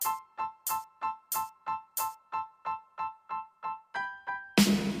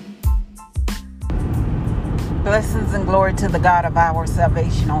Blessings and glory to the God of our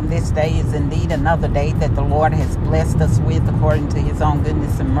salvation. On this day is indeed another day that the Lord has blessed us with according to his own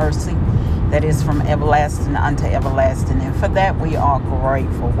goodness and mercy that is from everlasting unto everlasting. And for that we are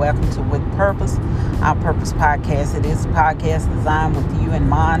grateful. Welcome to With Purpose, our Purpose podcast. It is a podcast designed with you in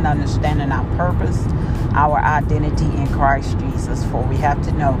mind, understanding our purpose, our identity in Christ Jesus. For we have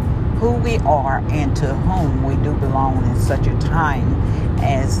to know who we are and to whom we do belong in such a time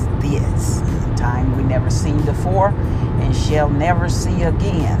as this. A time we never seen before and shall never see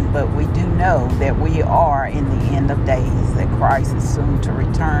again. But we do know that we are in the end of days, that Christ is soon to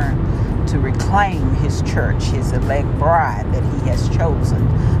return to reclaim his church, his elect bride that he has chosen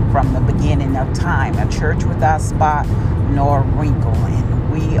from the beginning of time, a church without spot nor wrinkle.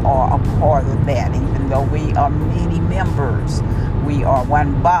 And we are a part of that. Even though we are many members, we are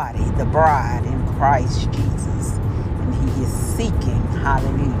one body, the bride in Christ Jesus. And he is seeking,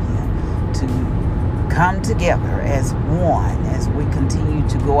 hallelujah, to come together as one as we continue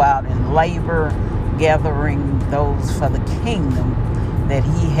to go out and labor, gathering those for the kingdom that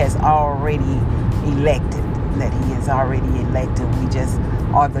he has already elected, We just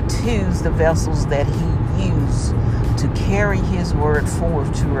are the tools, the vessels that he used to carry his word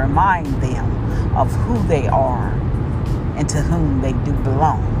forth, to remind them of who they are and to whom they do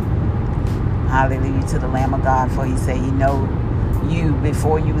belong. Hallelujah to the Lamb of God. For he said, you know, you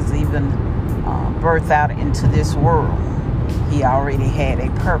before you was even birthed out into this world, he already had a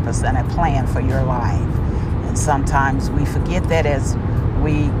purpose and a plan for your life. And sometimes we forget that as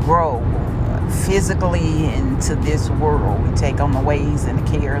we grow physically into this world, we take on the ways and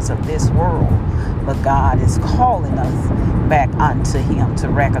the cares of this world. But God is calling us back unto him, to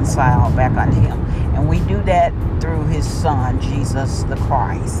reconcile back unto him. And we do that through his son, Jesus the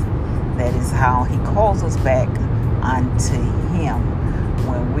Christ. That is how he calls us back unto him,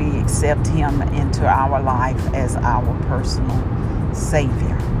 when we accept him into our life as our personal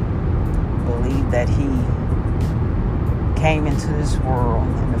Savior. Believe that he came into this world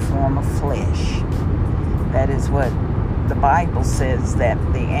in the form of flesh. That is what the Bible says that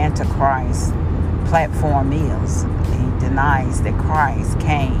the Antichrist platform is. He denies that Christ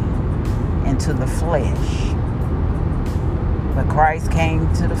came into the flesh. But Christ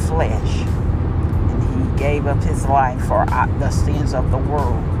came to the flesh, and he gave up his life for the sins of the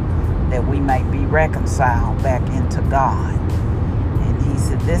world, that we might be reconciled back into God. And he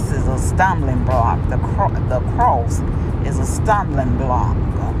said this is a stumbling block. The cross is a stumbling block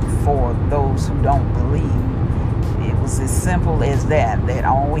for those who don't believe. It was as simple as that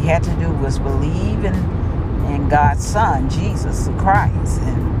all we had to do was believe in God's Son, Jesus Christ,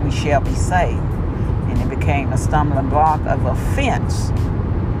 and we shall be saved. And it became a stumbling block of offense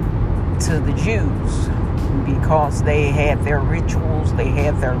to the Jews, because they had their rituals, they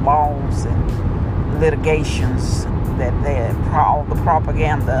had their laws and litigations, that they had all the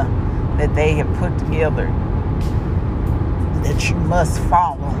propaganda that they had put together that you must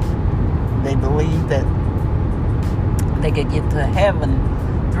follow. They believed that they could get to heaven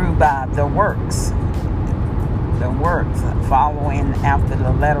through by their works, following after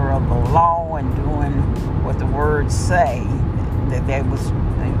the letter of the law and doing what the words say, that they would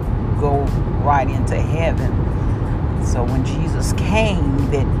go right into heaven. So when Jesus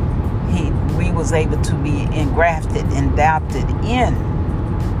came, that we was able to be engrafted, adopted in,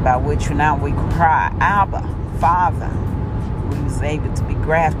 by which now we cry, Abba, Father. We was able to be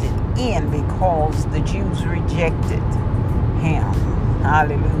grafted in because the Jews rejected him.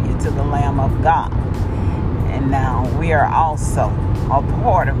 Hallelujah to the Lamb of God. And now we are also a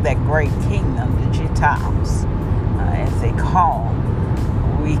part of that great kingdom, the Gentiles, as they call.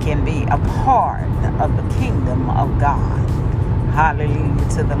 We can be a part of the kingdom of God. Hallelujah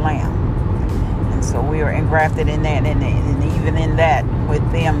to the Lamb. And so we are engrafted in that, and even in that, with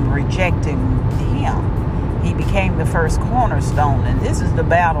them rejecting him, he became the first cornerstone. And this is the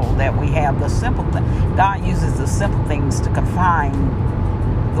battle that we have. The simple thing. God uses the simple things to confine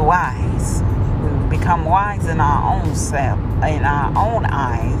the wise. We become wise in our own self, in our own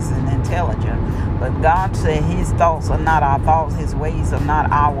eyes, and intelligent. But God said his thoughts are not our thoughts, his ways are not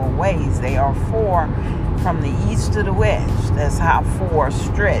our ways. They are from the east to the west. That's how far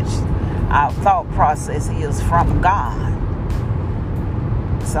stretched our thought process is from God.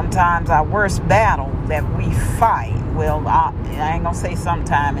 Sometimes our worst battle that we fight, well, I ain't gonna say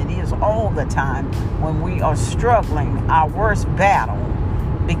sometime, it is all the time, when we are struggling, our worst battle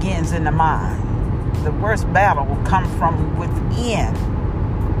begins in the mind. The worst battle will come from within.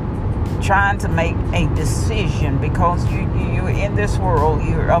 trying to make a decision, because you're in this world,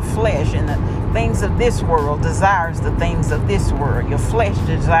 you're of flesh, and the things of this world desires the things of this world. Your flesh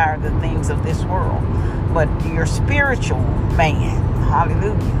desires the things of this world, but your spiritual man,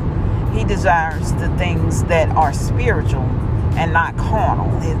 hallelujah, he desires the things that are spiritual and not carnal.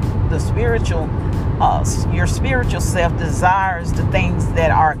 The spiritual, your spiritual self desires the things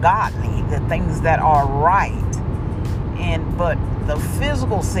that are godly, the things that are right. But the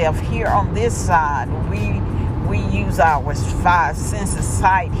physical self here on this side, we use our five senses: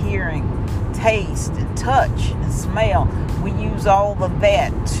 sight, hearing, taste, and touch, and smell. We use all of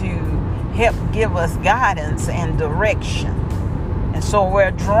that to help give us guidance and direction. And so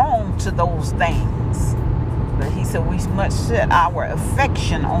we're drawn to those things. But he said we must set our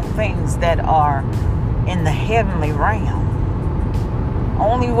affection on things that are in the heavenly realm.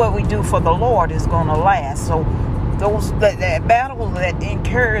 Only what we do for the Lord is going to last. So that battle that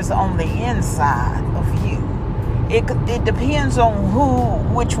occurs on the inside of you, it depends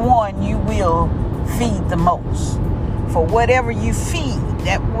on which one you will feed the most. For whatever you feed,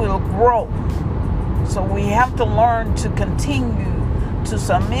 that will grow. So we have to learn to continue to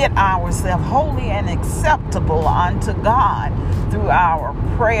submit ourselves wholly and acceptable unto God through our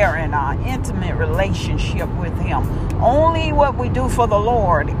prayer and our intimate relationship with Him. Only what we do for the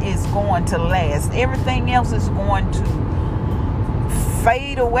Lord is going to last. Everything else is going to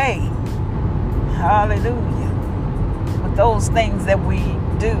fade away. Hallelujah. But those things that we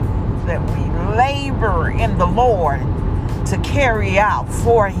do, that we labor in the Lord to carry out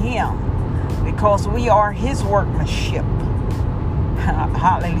for Him, because we are His workmanship.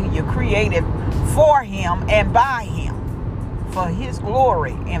 Hallelujah. Created for Him and by Him, for His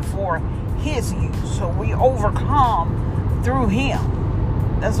glory and for His use. So we overcome through Him.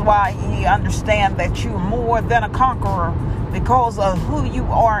 That's why you understand that you're more than a conqueror, because of who you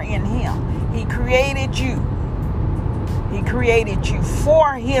are in Him. He created you. He created you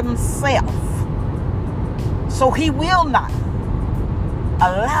for Himself. So He will not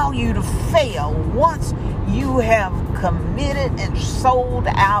allow you to fail once you have committed and sold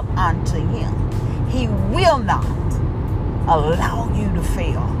out unto Him. He will not allow you to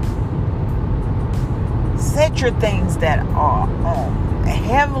fail. Set your things that are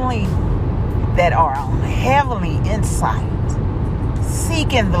on heavenly insight.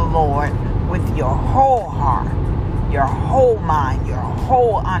 Seeking the Lord with your whole heart, your whole mind, your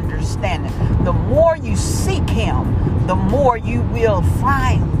whole understanding. The more you seek Him, the more you will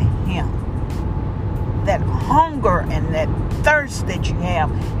find Him. That hunger and that thirst that you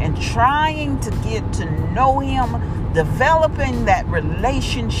have, and trying to get to know Him, developing that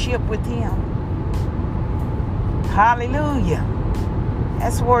relationship with Him. Hallelujah.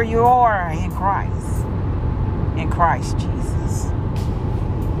 That's where you are in Christ. In Christ Jesus.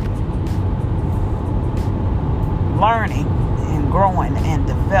 Learning and growing and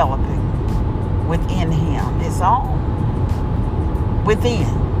developing within Him. It's all within.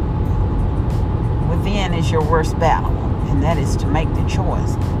 Within is your worst battle, and that is to make the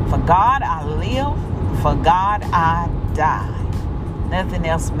choice. For God I live, for God I die. Nothing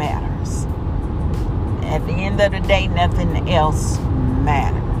else matters. At the end of the day, nothing else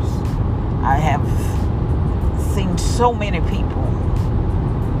matters. I have seen so many people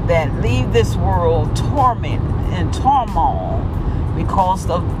that leave this world torment and turmoil because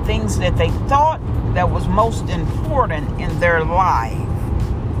of things that they thought that was most important in their life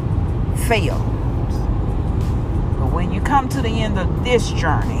failed. But when you come to the end of this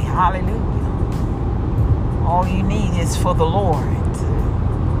journey, hallelujah, all you need is for the Lord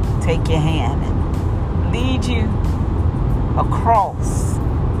to take your hand and lead you across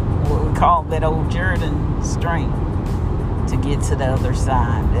what we call that old Jordan stream to get to the other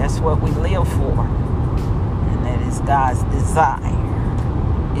side. That's what we live for. And that is God's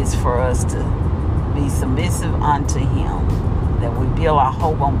desire, is for us to be submissive unto Him, that we build our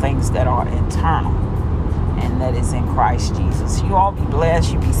hope on things that are eternal, and that is in Christ Jesus. You all be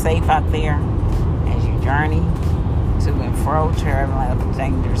blessed. You be safe out there as you journey to and fro, traveling up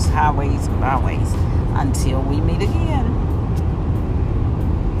dangerous highways and byways. Until we meet again.